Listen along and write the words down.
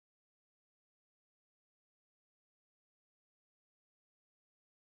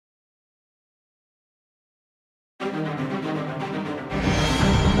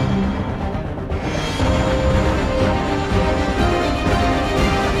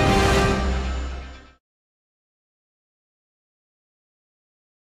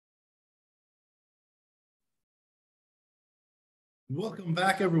Welcome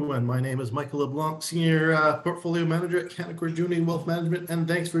back, everyone. My name is Michael LeBlanc, Senior Portfolio Manager at Canaccord Genuity Wealth Management, and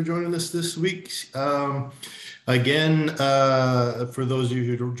thanks for joining us this week. For those of you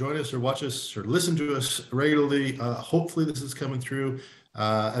who don't join us or watch us or listen to us regularly, hopefully this is coming through.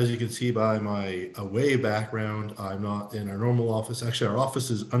 As you can see by my away background, I'm not in our normal office. Actually, our office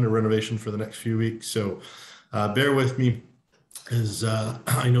is under renovation for the next few weeks, so bear with me. As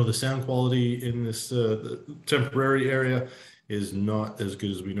I know the sound quality in this the temporary area is not as good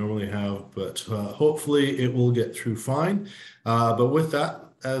as we normally have, but hopefully it will get through fine. But with that,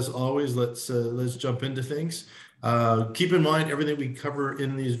 as always, let's jump into things. Keep in mind, everything we cover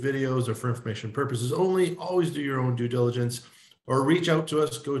in these videos are for information purposes only. Always do your own due diligence or reach out to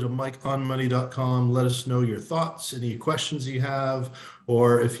us. Go to mikeonmoney.com. Let us know your thoughts, any questions you have,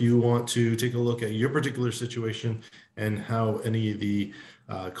 or if you want to take a look at your particular situation and how any of the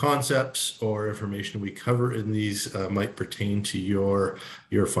concepts or information we cover in these might pertain to your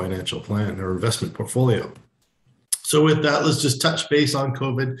financial plan or investment portfolio. So with that, let's just touch base on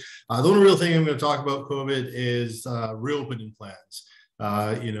COVID. The only real thing I'm going to talk about COVID is reopening plans.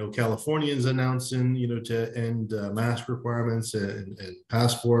 Californians announcing, to end mask requirements and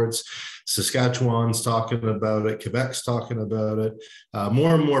passports. Saskatchewan's talking about it. Quebec's talking about it.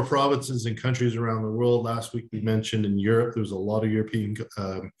 More and more provinces and countries around the world. Last week we mentioned in Europe, there was a lot of European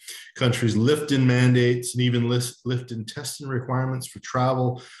countries lifting mandates and even lifting testing requirements for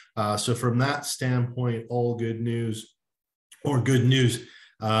travel. So from that standpoint, all good news, or good news.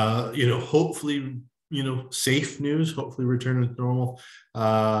 Hopefully, safe news, hopefully returning to normal,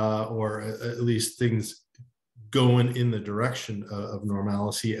 or at least things going in the direction of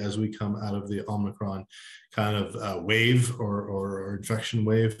normalcy as we come out of the Omicron kind of wave or infection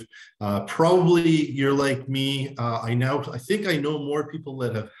wave. Probably you're like me. I think I know more people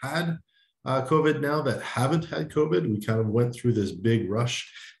that have had COVID now that haven't had COVID. We kind of went through this big rush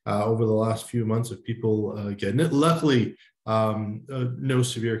over the last few months of people getting it. Luckily, no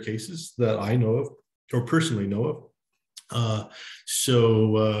severe cases that I know of or personally know of.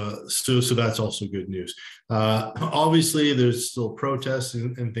 So that's also good news. Obviously, there's still protests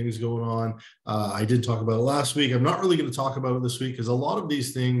and things going on. I did talk about it last week. I'm not really going to talk about it this week because a lot of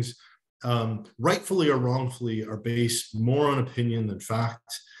these things, rightfully or wrongfully, are based more on opinion than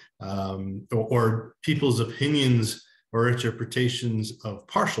fact, or people's opinions or interpretations of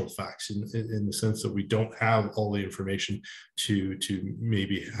partial facts in the sense that we don't have all the information to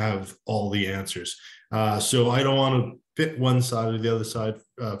maybe have all the answers. So I don't want to pick one side or the other side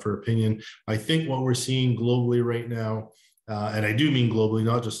for opinion. I think what we're seeing globally right now, and I do mean globally,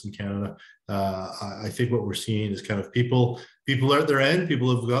 not just in Canada, I think what we're seeing is kind of people are at their end.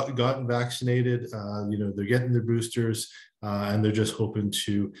 People have gotten vaccinated. They're getting their boosters. And they're just hoping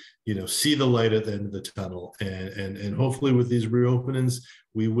to, see the light at the end of the tunnel. And hopefully with these reopenings,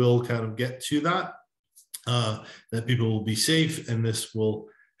 we will kind of get to that people will be safe and this will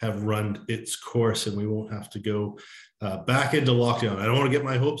have run its course and we won't have to go back into lockdown. I don't want to get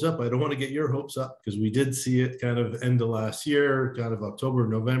my hopes up. I don't want to get your hopes up because we did see it kind of end of last year, kind of October,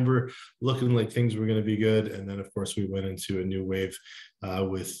 November, looking like things were going to be good. And then, of course, we went into a new wave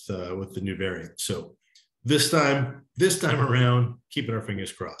with the new variant. So this time around, keeping our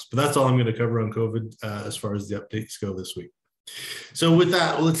fingers crossed. But that's all I'm going to cover on COVID as far as the updates go this week. So with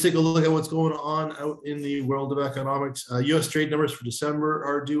that, let's take a look at what's going on out in the world of economics. U.S. trade numbers for December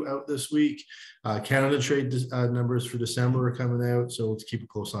are due out this week. Canada trade numbers for December are coming out, so let's keep a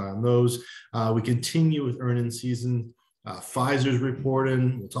close eye on those. We continue with earnings season. Pfizer's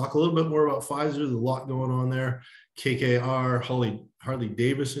reporting. We'll talk a little bit more about Pfizer. There's a lot going on there. KKR,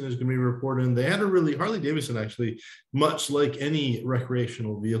 Harley-Davidson is going to be reporting. They had Harley-Davidson actually, much like any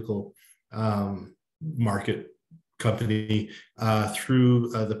recreational vehicle market company through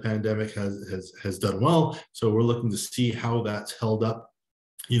the pandemic has done well. So we're looking to see how that's held up,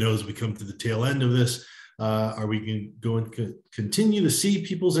 as we come to the tail end of this. Are we going to continue to see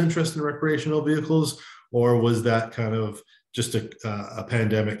people's interest in recreational vehicles? Or was that kind of just a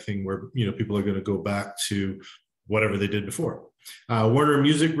pandemic thing where people are going to go back to whatever they did before? Warner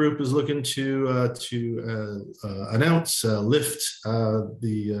Music Group is looking to announce Lyft,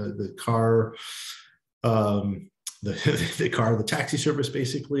 the car, the taxi service,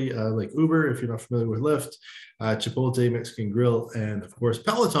 basically like Uber, if you're not familiar with Lyft, Chipotle Mexican Grill, and of course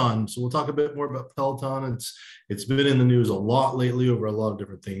Peloton. So we'll talk a bit more about Peloton. It's been in the news a lot lately over a lot of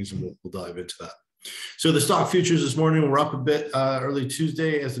different things, and we'll dive into that. So the stock futures this morning were up a bit early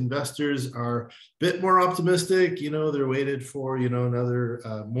Tuesday as investors are a bit more optimistic. They're waited for, another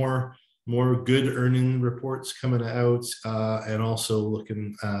more more good earning reports coming out, and also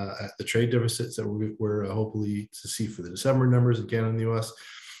looking at the trade deficits that we're hopefully to see for the December numbers in Canada and the US.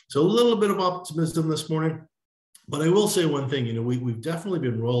 So a little bit of optimism this morning. But I will say one thing, we've definitely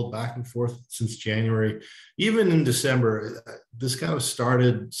been rolled back and forth since January, even in December. This kind of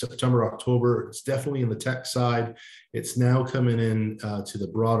started September, October. It's definitely in the tech side. It's now coming in to the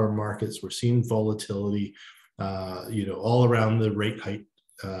broader markets. We're seeing volatility, all around the rate hike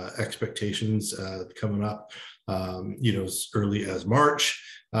expectations coming up, as early as March,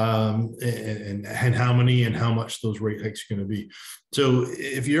 and how many and how much those rate hikes are going to be. So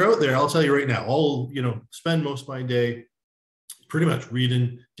if you're out there, I'll tell you right now, I'll spend most of my day pretty much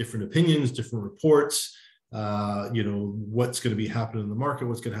reading different opinions, different reports, what's going to be happening in the market,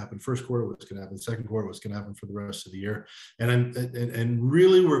 what's going to happen first quarter, what's going to happen second quarter, what's going to happen for the rest of the year. And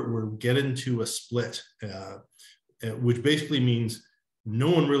really we're getting to a split, which basically means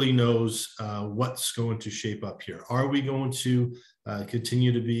no one really knows what's going to shape up here. Are we going to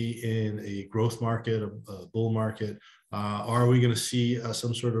continue to be in a growth market, a bull market? Are we going to see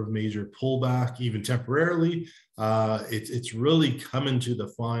some sort of major pullback, even temporarily? It's really coming to the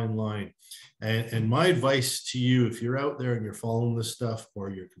fine line. And my advice to you, if you're out there and you're following this stuff,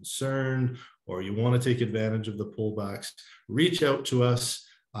 or you're concerned, or you want to take advantage of the pullbacks, reach out to us.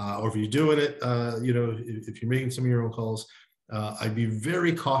 Or if you're doing it, if you're making some of your own calls, I'd be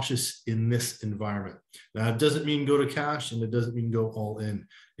very cautious in this environment. Now, it doesn't mean go to cash, and it doesn't mean go all in.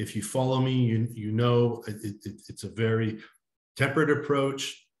 If you follow me, it's a very tempered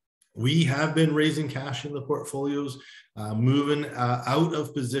approach. We have been raising cash in the portfolios, moving out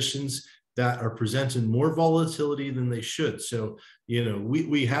of positions that are presenting more volatility than they should. So,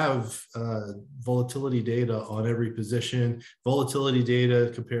 we have volatility data on every position, volatility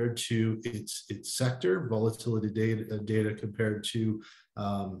data compared to its sector, volatility data compared to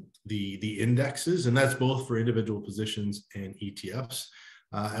the indexes, and that's both for individual positions and ETFs.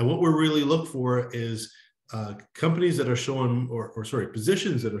 And what we really look for is companies that are showing,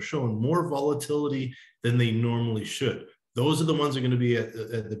 positions that are showing more volatility than they normally should. Those are the ones that are going to be at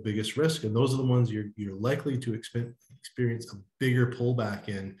the biggest risk, and those are the ones you're likely to experience a bigger pullback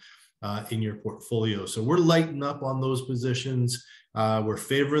in your portfolio. So we're lighting up on those positions. We're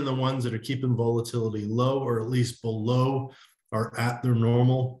favoring the ones that are keeping volatility low, or at least below or at their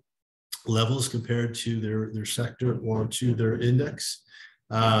normal levels compared to their sector or to their index,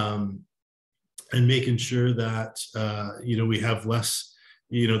 and making sure that we have less.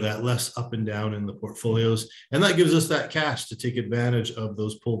 That less up and down in the portfolios. And that gives us that cash to take advantage of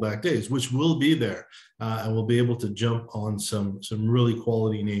those pullback days, which will be there. And we'll be able to jump on some really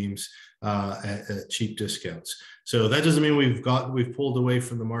quality names at cheap discounts. So that doesn't mean we've pulled away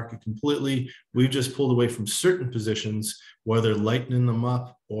from the market completely. We've just pulled away from certain positions, whether lightening them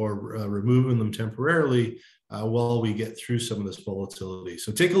up or removing them temporarily, while we get through some of this volatility.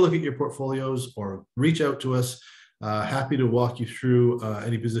 So take a look at your portfolios or reach out to us. Happy to walk you through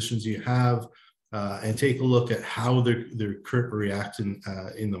any positions you have, and take a look at how they're currently reacting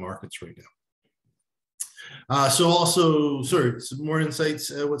in the markets right now. Some more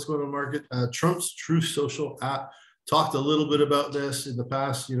insights. What's going on in the market? Trump's Truth Social app. Talked a little bit about this in the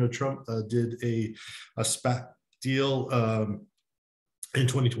past. Trump did a SPAC deal in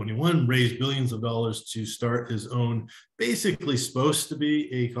 2021, raised billions of dollars to start his own, basically supposed to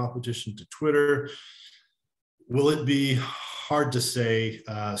be a competition to Twitter. Will it be? Hard to say.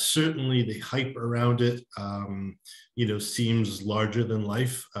 Certainly the hype around it, seems larger than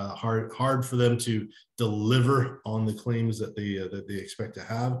life. Hard for them to deliver on the claims that they expect to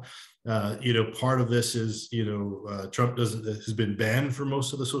have. Part of this is, Trump has been banned from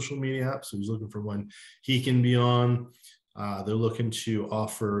most of the social media apps. So he's looking for one he can be on. They're looking to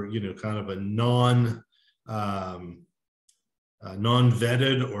offer, kind of a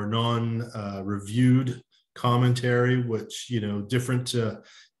non-vetted or non-reviewed commentary, which different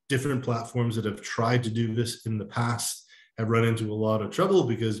platforms that have tried to do this in the past have run into a lot of trouble,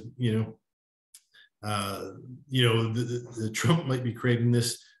 because the Trump might be creating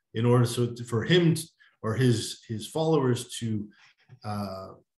this in order for him or his followers to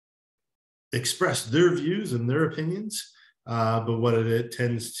express their views and their opinions, but what it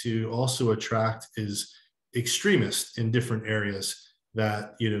tends to also attract is extremists in different areas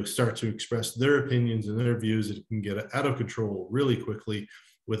that start to express their opinions and their views, that can get out of control really quickly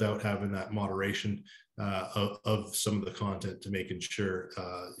without having that moderation of some of the content, to making sure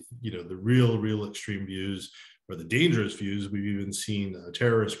the real extreme views or the dangerous views. We've even seen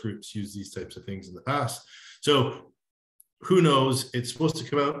terrorist groups use these types of things in the past. So who knows? It's supposed to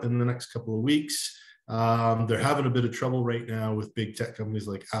come out in the next couple of weeks. They're having a bit of trouble right now with big tech companies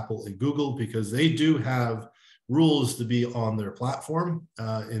like Apple and Google because they do have rules to be on their platform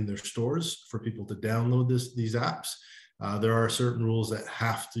in their stores for people to download these apps. There are certain rules that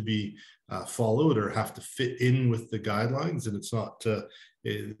have to be followed or have to fit in with the guidelines, and it's not,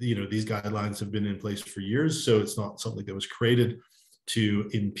 these guidelines have been in place for years, so it's not something that was created to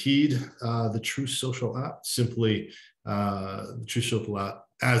impede the True Social app. Simply, the True Social app,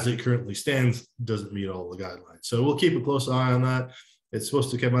 as it currently stands, doesn't meet all the guidelines. So we'll keep a close eye on that. It's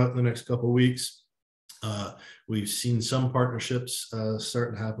supposed to come out in the next couple of weeks. We've seen some partnerships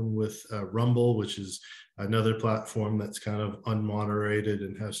start to happen with Rumble, which is another platform that's kind of unmoderated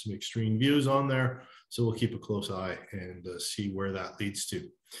and has some extreme views on there. So we'll keep a close eye and see where that leads to.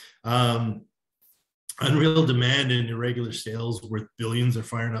 Unreal demand and irregular sales worth billions are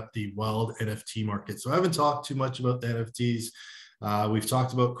firing up the wild NFT market. So I haven't talked too much about the NFTs. We've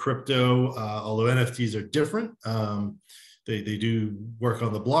talked about crypto, although NFTs are different. They do work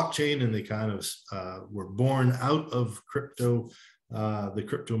on the blockchain, and they kind of were born out of crypto, the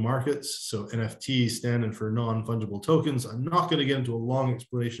crypto markets. So NFTs standing for non-fungible tokens. I'm not going to get into a long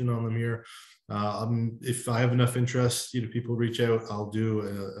explanation on them here. If I have enough interest, people reach out, I'll do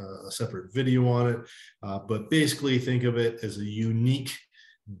a separate video on it. But basically think of it as a unique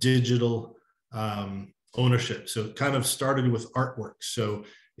digital ownership. So it kind of started with artwork. So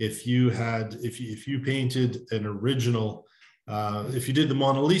if you painted an original, if you did the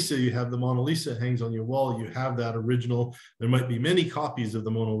Mona Lisa, you have the Mona Lisa hangs on your wall, you have that original. There might be many copies of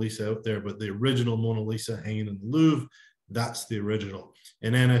the Mona Lisa out there, but the original Mona Lisa hanging in the Louvre, that's the original.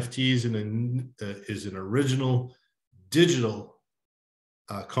 And NFTs is an original digital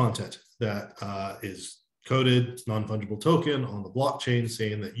content that is coded, non-fungible token on the blockchain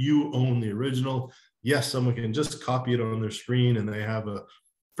saying that you own the original. Yes, someone can just copy it on their screen and they have a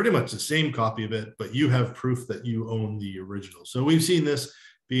pretty much the same copy of it, but you have proof that you own the original. So we've seen this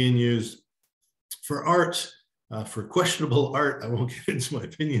being used for art, for questionable art. I won't get into my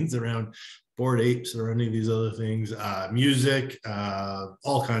opinions around Bored Apes or any of these other things, music,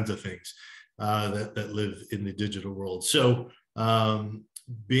 all kinds of things that live in the digital world. So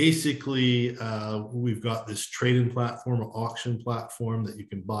basically, we've got this trading platform, or auction platform, that you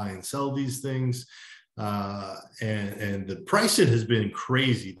can buy and sell these things. And the pricing has been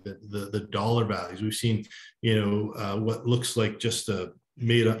crazy. The dollar values we've seen, what looks like just a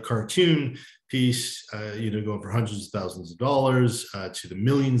made-up cartoon piece, going for hundreds of thousands of dollars to the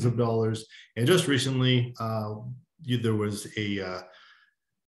millions of dollars. And just recently, there was a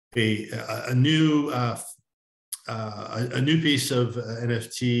new piece of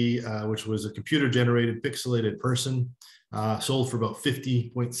NFT, which was a computer-generated pixelated person, sold for about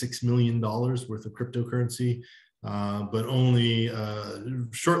 $50.6 million worth of cryptocurrency. But only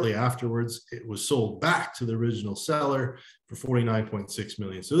shortly afterwards, it was sold back to the original seller for $49.6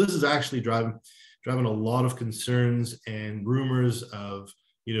 million. So this is actually driving a lot of concerns and rumors of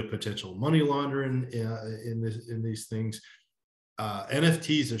potential money laundering in these things.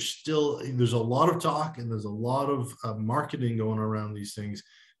 NFTs are still, there's a lot of talk and there's a lot of marketing going around these things,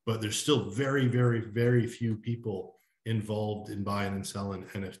 but there's still very, very, very few people involved in buying and selling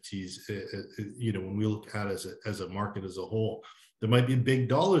NFTs. When we look at it as a market as a whole, there might be big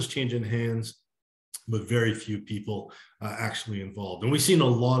dollars changing hands, but very few people actually involved. And we've seen a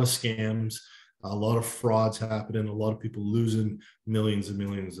lot of scams, a lot of frauds happening, a lot of people losing millions and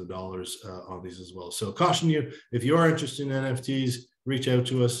millions of dollars on these as well. So caution you, if you are interested in NFTs, reach out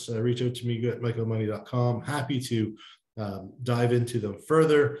to us, reach out to me at michaelmoney.com. Happy to dive into them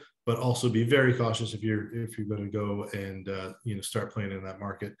further, but also be very cautious if you're going to go and start playing in that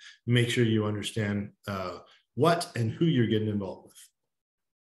market. Make sure you understand what and who you're getting involved with.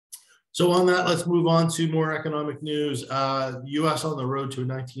 So on that, let's move on to more economic news. U.S. on the road to a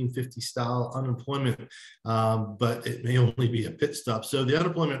 1950 style unemployment, but it may only be a pit stop. So the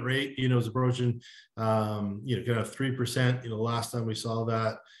unemployment rate, is approaching, kind of 3%. Last time we saw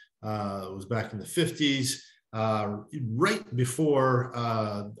that was back in the 50s. Right before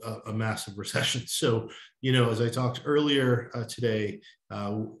a massive recession. So, as I talked earlier today,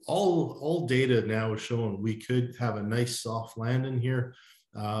 all data now is showing we could have a nice soft landing here,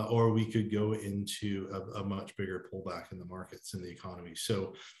 or we could go into a much bigger pullback in the markets and the economy.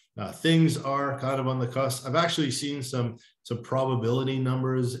 So things are kind of on the cusp. I've actually seen some probability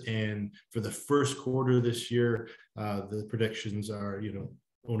numbers, and for the first quarter this year, the predictions are,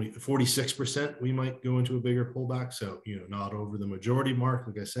 only 46%, we might go into a bigger pullback. So, not over the majority mark.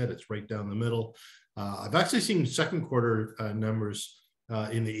 Like I said, it's right down the middle. I've actually seen second quarter numbers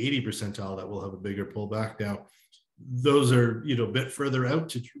in the 80 percentile that will have a bigger pullback. Now, those are, a bit further out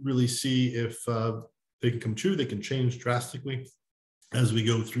to really see if they can come true, they can change drastically as we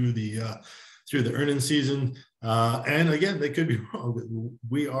go through the earnings season. And again, they could be wrong.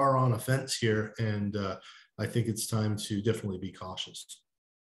 We are on a fence here, and I think it's time to definitely be cautious.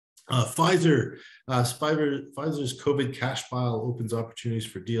 Pfizer's COVID cash pile opens opportunities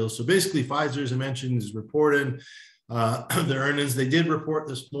for deals. So basically, Pfizer, as I mentioned, is reporting their earnings. They did report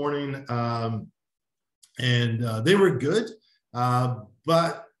this morning, and they were good,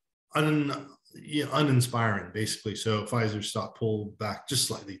 but uninspiring, basically. So Pfizer stock pulled back just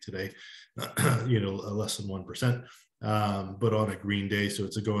slightly today, less than 1%. But on a green day, so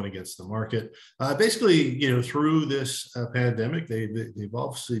it's going against the market. Basically, through this pandemic, they've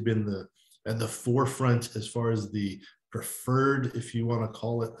obviously been at the forefront as far as the preferred, if you want to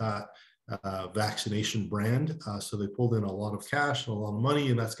call it that, vaccination brand. So they pulled in a lot of cash and a lot of money,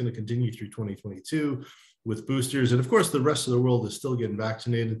 and that's going to continue through 2022 with boosters. And of course, the rest of the world is still getting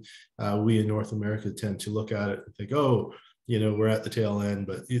vaccinated. We in North America tend to look at it and think, oh, we're at the tail end,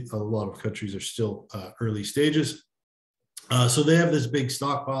 but a lot of countries are still early stages. So they have this big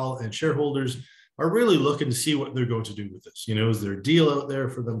stockpile, and shareholders are really looking to see what they're going to do with this. Is there a deal out there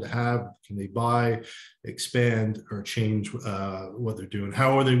for them to have? Can they buy, expand, or change what they're doing?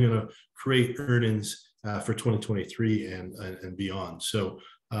 How are they going to create earnings for 2023 and beyond? So,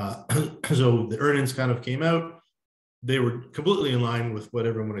 so the earnings kind of came out. They were completely in line with what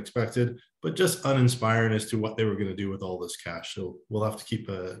everyone expected, but just uninspiring as to what they were going to do with all this cash. So we'll have to keep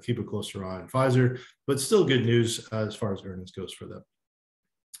a closer eye on Pfizer, but still good news as far as earnings goes for them.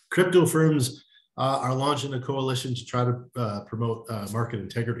 Crypto firms are launching a coalition to try to promote market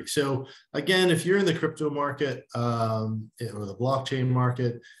integrity. So again, if you're in the crypto market or the blockchain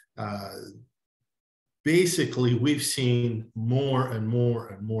market, basically we've seen more and more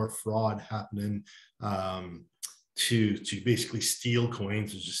and more fraud happening to basically steal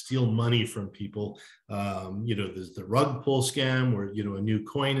coins, or just steal money from people. There's the rug pull scam where, a new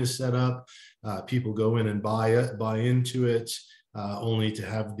coin is set up. People go in and buy into it, only to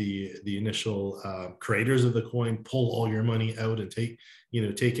have the initial creators of the coin pull all your money out and take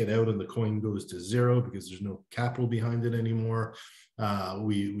it out, and the coin goes to zero because there's no capital behind it anymore.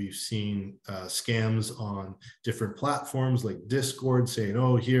 We've seen scams on different platforms like Discord saying,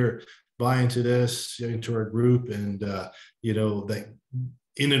 oh, here, buy into this, into our group, and that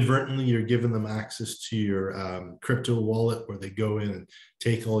inadvertently you're giving them access to your crypto wallet, where they go in and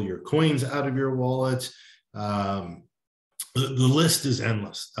take all your coins out of your wallet. The list is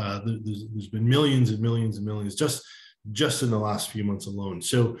endless. There's been millions and millions and millions just in the last few months alone.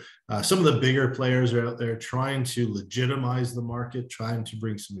 So some of the bigger players are out there trying to legitimize the market, trying to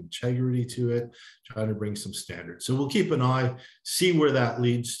bring some integrity to it, trying to bring some standards. So we'll keep an eye, see where that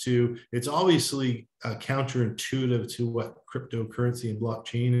leads to. It's obviously counterintuitive to what cryptocurrency and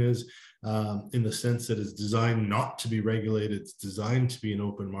blockchain is, in the sense that it's designed not to be regulated. It's designed to be an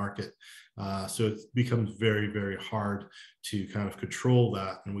open market. So it becomes very, very hard to kind of control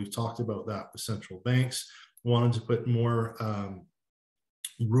that. And we've talked about that with central banks wanted to put more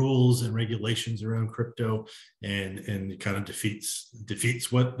rules and regulations around crypto, and it kind of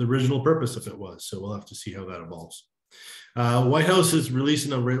defeats what the original purpose of it was. So we'll have to see how that evolves. White House is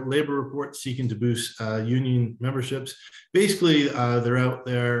releasing a labor report seeking to boost union memberships. Basically, they're out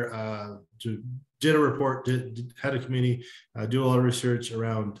there did a report, had a committee, do a lot of research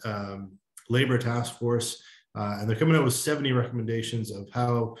around labor task force, and they're coming out with 70 recommendations of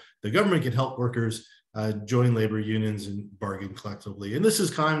how the government can help workers join labor unions and bargain collectively. And this is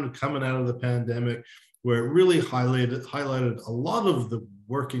kind of coming out of the pandemic, where it really highlighted a lot of the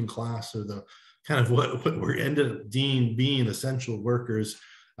working class, or the kind of what we're ended up being essential workers,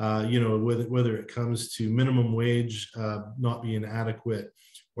 whether it comes to minimum wage not being adequate,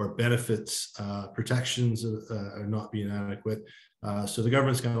 or benefits protections are not being adequate. So the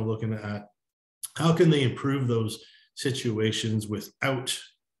government's kind of looking at how can they improve those situations without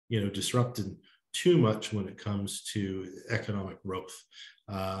disrupting too much when it comes to economic growth.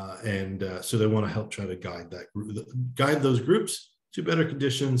 So they want to help try to guide those groups to better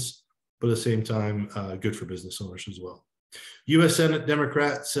conditions, but at the same time, good for business owners as well. U.S. Senate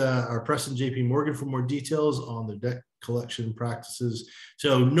Democrats are pressing J.P. Morgan for more details on their debt collection practices.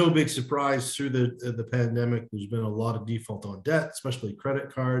 So no big surprise, through the pandemic, there's been a lot of default on debt, especially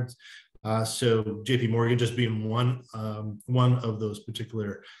credit cards. So J.P. Morgan just being one of those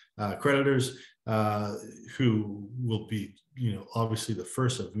particular creditors, who will be, obviously the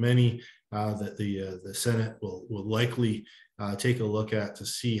first of many that the Senate will likely take a look at to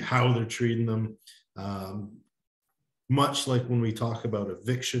see how they're treating them. Much like when we talk about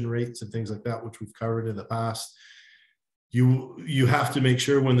eviction rates and things like that, which we've covered in the past, you have to make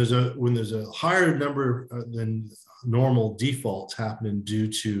sure when there's a higher number than normal defaults happening due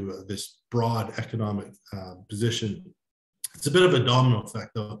to this broad economic position. It's a bit of a domino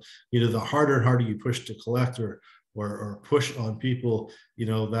effect, though. The harder and harder you push to collect or push on people,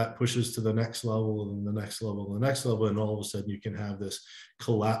 that pushes to the next level and the next level and the next level, and all of a sudden you can have this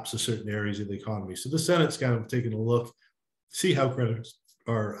collapse of certain areas of the economy. So the Senate's kind of taking a look, see how creditors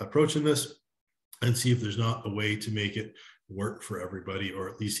are approaching this, and see if there's not a way to make it work for everybody, or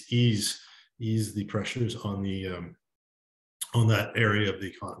at least ease the pressures on that area of the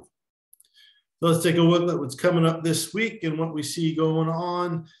economy. So let's take a look at what's coming up this week and what we see going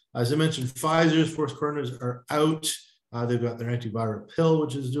on. As I mentioned, Pfizer's fourth quarters are out. They've got their antiviral pill,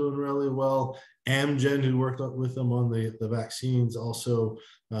 which is doing really well. Amgen, who worked with them on the vaccines, also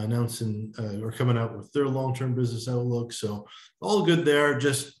announcing or coming out with their long-term business outlook. So all good there.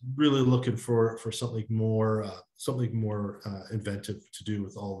 Just really looking for something more inventive to do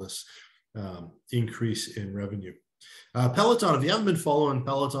with all this increase in revenue. Peloton, if you haven't been following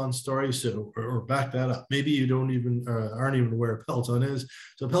Peloton's story, or back that up, maybe you aren't even aware what Peloton is.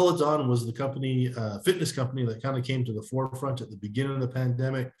 So Peloton was the company, fitness company that kind of came to the forefront at the beginning of the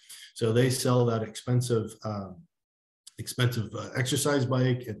pandemic. So they sell that expensive exercise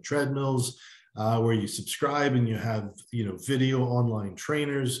bike and treadmills where you subscribe and you have video online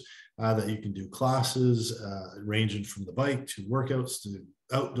trainers that you can do classes ranging from the bike to workouts to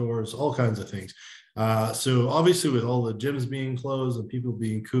outdoors, all kinds of things. So obviously with all the gyms being closed and people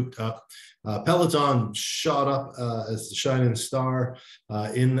being cooped up, Peloton shot up as the shining star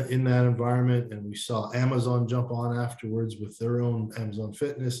in that environment. And we saw Amazon jump on afterwards with their own Amazon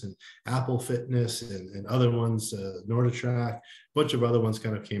Fitness and Apple Fitness and other ones, NordicTrack, a bunch of other ones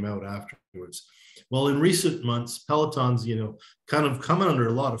kind of came out afterwards. Well, in recent months, Peloton's, kind of come under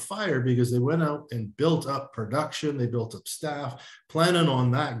a lot of fire because they went out and built up production, they built up staff, planning on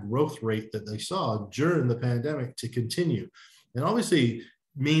that growth rate that they saw during the pandemic to continue. And obviously,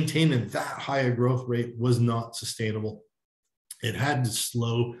 maintaining that higher growth rate was not sustainable. It had to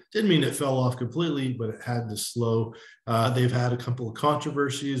slow. Didn't mean it fell off completely, but it had to slow. They've had a couple of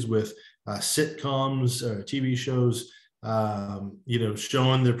controversies with sitcoms, TV shows,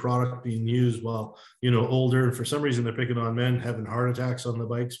 showing their product being used while, older. And for some reason, they're picking on men having heart attacks on the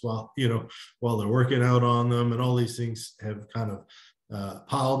bikes while they're working out on them. And all these things have kind of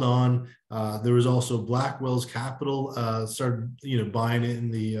piled on. There was also Blackwell's Capital started, buying it in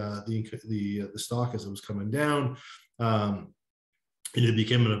the stock as it was coming down. It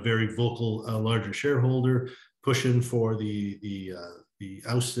became a very vocal, larger shareholder, pushing for the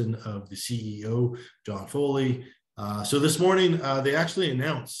ousting of the CEO, John Foley. So this morning, they actually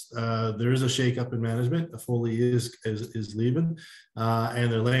announced there is a shakeup in management. Foley is leaving,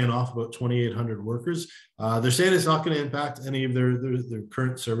 and they're laying off about 2,800 workers. They're saying it's not going to impact any of their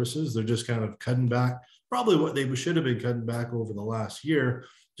current services. They're just kind of cutting back, probably what they should have been cutting back over the last year,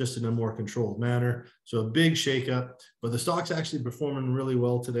 just in a more controlled manner. So a big shakeup, but the stock's actually performing really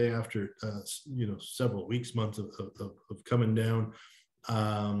well today after several weeks, months of coming down.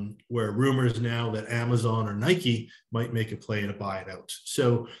 Where rumors now that Amazon or Nike might make a play to buy it out.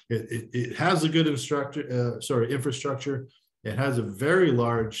 So it has a good infrastructure. It has a very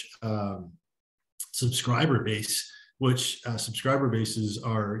large subscriber base, which subscriber bases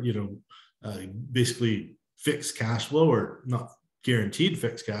are, basically fixed cash flow, or not guaranteed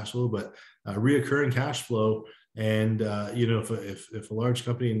fixed cash flow, but reoccurring cash flow. And if a large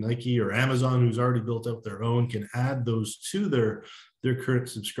company, Nike or Amazon, who's already built up their own, can add those to their current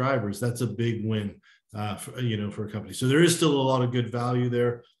subscribers, that's a big win for a company. So there is still a lot of good value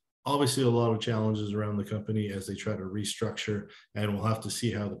there. Obviously, a lot of challenges around the company as they try to restructure, and we'll have to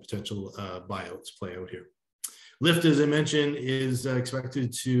see how the potential buyouts play out here. Lyft, as I mentioned, is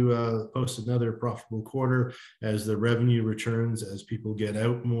expected to post another profitable quarter as the revenue returns, as people get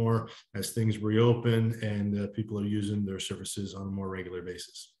out more, as things reopen, and people are using their services on a more regular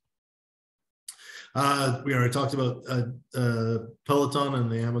basis. We already talked about Peloton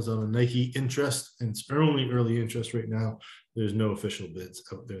and the Amazon and Nike interest, and it's early interest right now. There's no official bids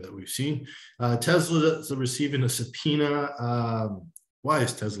out there that we've seen. Tesla is receiving a subpoena. Why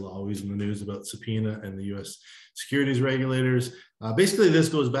is Tesla always in the news about subpoena and the U.S. securities regulators? Basically, this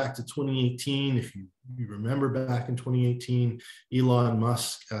goes back to 2018. If you remember back in 2018, Elon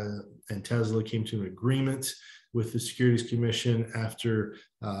Musk and Tesla came to an agreement with the Securities Commission after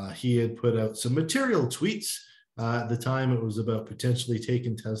he had put out some material tweets. At the time, it was about potentially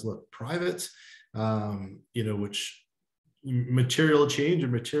taking Tesla private, which material change or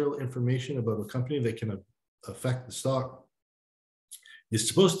material information about a company that can affect the stock is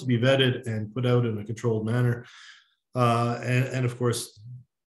supposed to be vetted and put out in a controlled manner. And of course,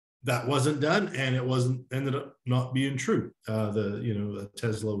 that wasn't done, and it ended up not being true.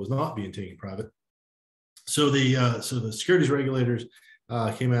 Tesla was not being taken private. So the securities regulators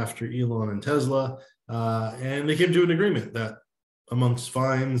came after Elon and Tesla, and they came to an agreement that, amongst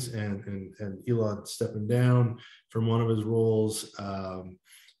fines and Elon stepping down from one of his roles,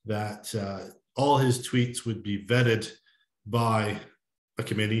 that all his tweets would be vetted by a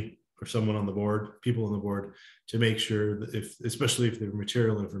committee or someone on the board, people on the board, to make sure that especially if they were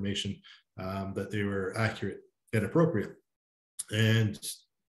material information, that they were accurate and appropriate. And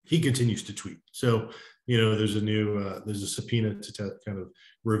he continues to tweet. So, there's a subpoena to kind of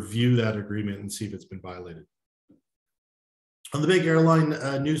review that agreement and see if it's been violated. On the big airline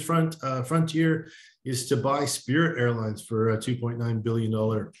news front, Frontier is to buy Spirit Airlines for a $2.9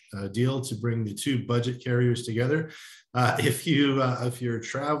 billion deal to bring the two budget carriers together. If you're a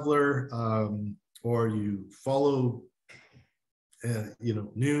traveler or you follow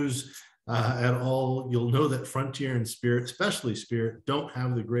news at all, you'll know that Frontier and Spirit, especially Spirit, don't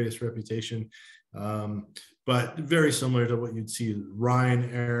have the greatest reputation, but very similar to what you'd see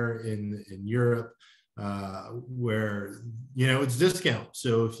Ryanair in Europe, where it's discount.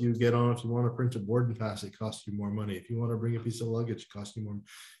 So if you want to print a boarding pass, it costs you more money. If you want to bring a piece of luggage, it costs you more.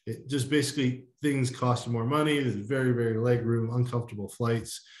 It just basically, things cost you more money. There's very, very leg room, uncomfortable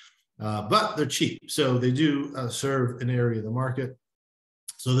flights, but they're cheap. So they do serve an area of the market.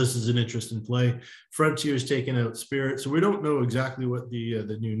 So this is an interesting play. Frontier's taken out Spirit, so we don't know exactly what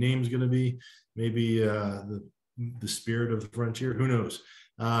the new name is going to be. Maybe the Spirit of the Frontier. Who knows?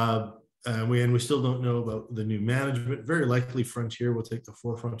 And we still don't know about the new management. Very likely Frontier will take the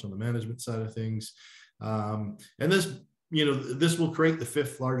forefront on the management side of things. And this will create the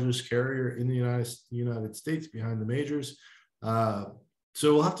fifth largest carrier in the United States behind the majors.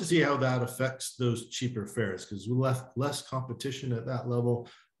 So we'll have to see how that affects those cheaper fares, because with less competition at that level,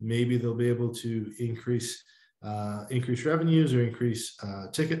 maybe they'll be able to increase revenues or increase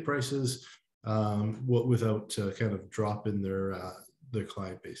ticket prices without kind of dropping their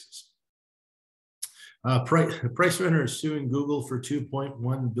client bases. PriceRunner is suing Google for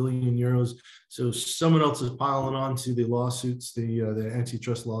 2.1 billion euros. So someone else is piling on to the lawsuits, the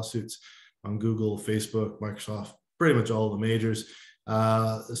antitrust lawsuits on Google, Facebook, Microsoft, pretty much all the majors.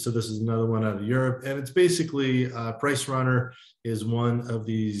 So this is another one out of Europe, and it's basically PriceRunner is one of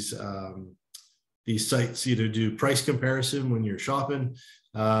these sites to do price comparison when you're shopping,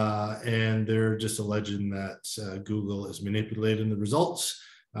 and they're just alleging that Google is manipulating the results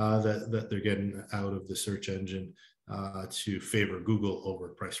that they're getting out of the search engine to favor Google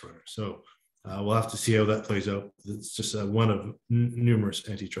over PriceRunner. So we'll have to see how that plays out. It's just one of numerous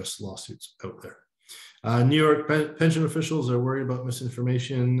antitrust lawsuits out there. New York pension officials are worried about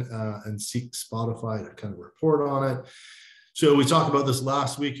misinformation and seek Spotify to kind of report on it. So we talked about this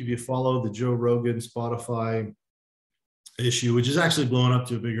last week. If you follow the Joe Rogan Spotify issue, which is actually blowing up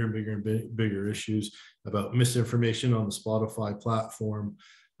to bigger and bigger and bigger issues about misinformation on the Spotify platform.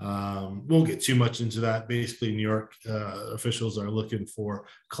 Won't get too much into that. Basically, New York officials are looking for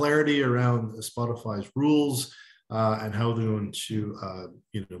clarity around Spotify's rules and how they're going to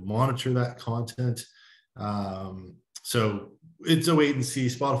monitor that content. So it's a wait and see.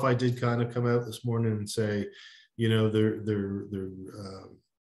 Spotify did kind of come out this morning and say, they're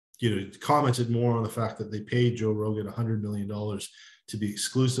commented more on the fact that they paid Joe Rogan $100 million to be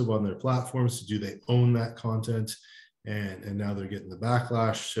exclusive on their platforms. So do they own that content? And now they're getting the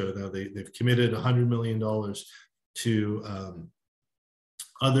backlash. So now they've committed $100 million to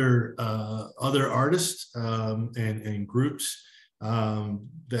other artists and groups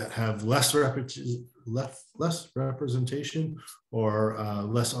that have less representation or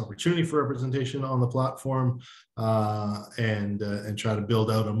less opportunity for representation on the platform, and try to build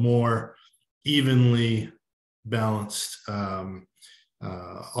out a more evenly balanced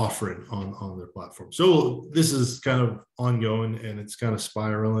offering on their platform. So this is kind of ongoing, and it's kind of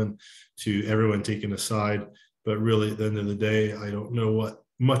spiraling to everyone taking a side. But really, at the end of the day, I don't know what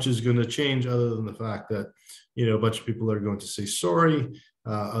much is going to change other than the fact that, a bunch of people are going to say sorry.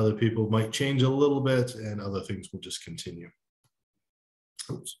 Other people might change a little bit, and other things will just continue.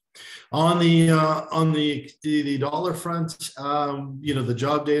 Oops. On the dollar front, the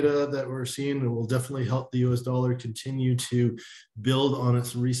job data that we're seeing will definitely help the US dollar continue to build on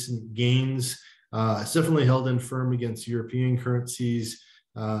its recent gains. It's definitely held in firm against European currencies.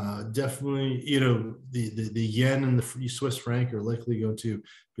 Definitely, the yen and the Swiss franc are likely going to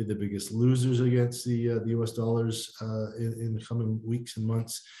be the biggest losers against the US dollars in the coming weeks and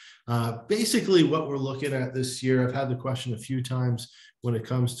months. Basically, what we're looking at this year, I've had the question a few times when it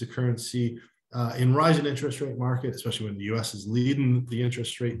comes to currency. in rising interest rate market, especially when the U.S. is leading the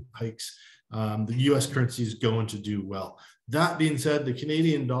interest rate hikes, the U.S. currency is going to do well. That being said, the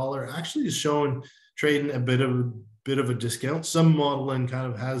Canadian dollar actually is showing trading a bit of a discount. Some modeling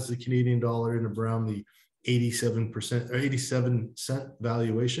kind of has the Canadian dollar in around the 87% or 87 cent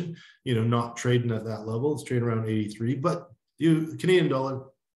valuation, not trading at that level. It's trading around 83, but the Canadian dollar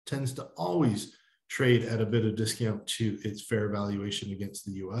tends to always trade at a bit of discount to its fair valuation against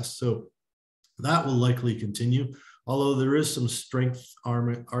the US. So that will likely continue, although there is some strength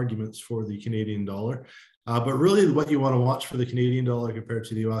arguments for the Canadian dollar. But really what you want to watch for the Canadian dollar compared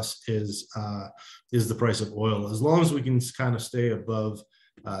to the US is the price of oil. As long as we can kind of stay above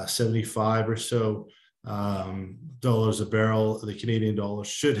 75 or so dollars a barrel, the Canadian dollar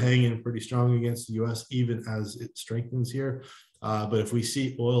should hang in pretty strong against the US, even as it strengthens here. But if we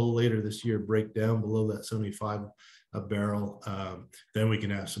see oil later this year break down below that 75 a barrel, then we can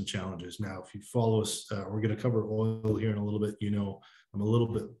have some challenges. Now, if you follow us, we're going to cover oil here in a little bit. I'm a little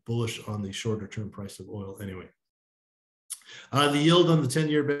bit bullish on the shorter term price of oil anyway. The yield on the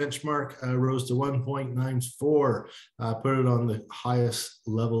 10-year benchmark rose to 1.94, put it on the highest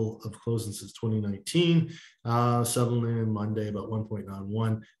level of closing since 2019, settling in Monday about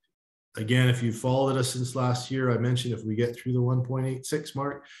 1.91. Again, if you followed us since last year, I mentioned if we get through the 1.86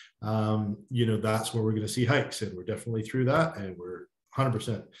 mark, that's where we're going to see hikes, and we're definitely through that, and we're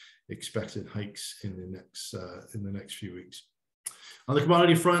 100% expecting hikes in the next few weeks. On the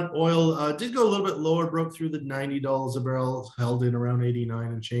commodity front, oil did go a little bit lower, broke through the $90 a barrel, held in around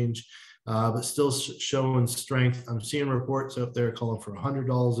 89 and change, but still showing strength. I'm seeing reports out there calling for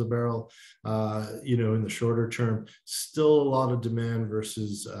 $100 a barrel, in the shorter term. Still a lot of demand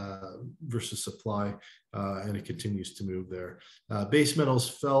versus supply, and it continues to move there. Base metals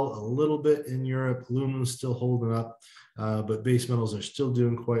fell a little bit in Europe. Aluminum's still holding up, but base metals are still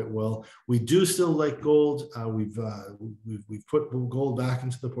doing quite well. We do still like gold. We've put gold back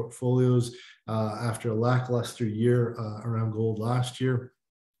into the portfolios after a lackluster year around gold last year,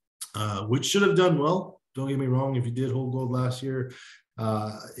 which should have done well. Don't get me wrong. If you did hold gold last year,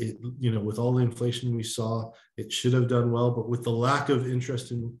 with all the inflation we saw, it should have done well. But with the lack of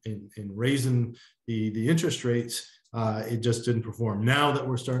interest in raising the interest rates, it just didn't perform. Now that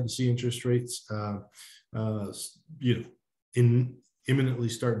we're starting to see interest rates, imminently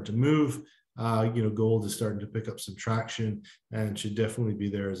starting to move, gold is starting to pick up some traction and should definitely be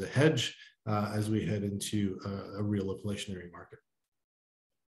there as a hedge as we head into a real inflationary market.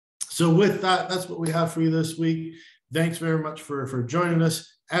 So with that, that's what we have for you this week. Thanks very much for joining us.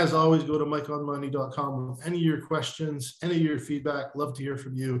 As always, go to mikeonmoney.com with any of your questions, any of your feedback. Love to hear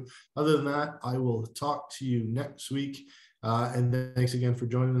from you. Other than that, I will talk to you next week. And thanks again for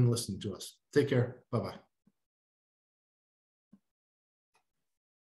joining and listening to us. Take care. Bye-bye.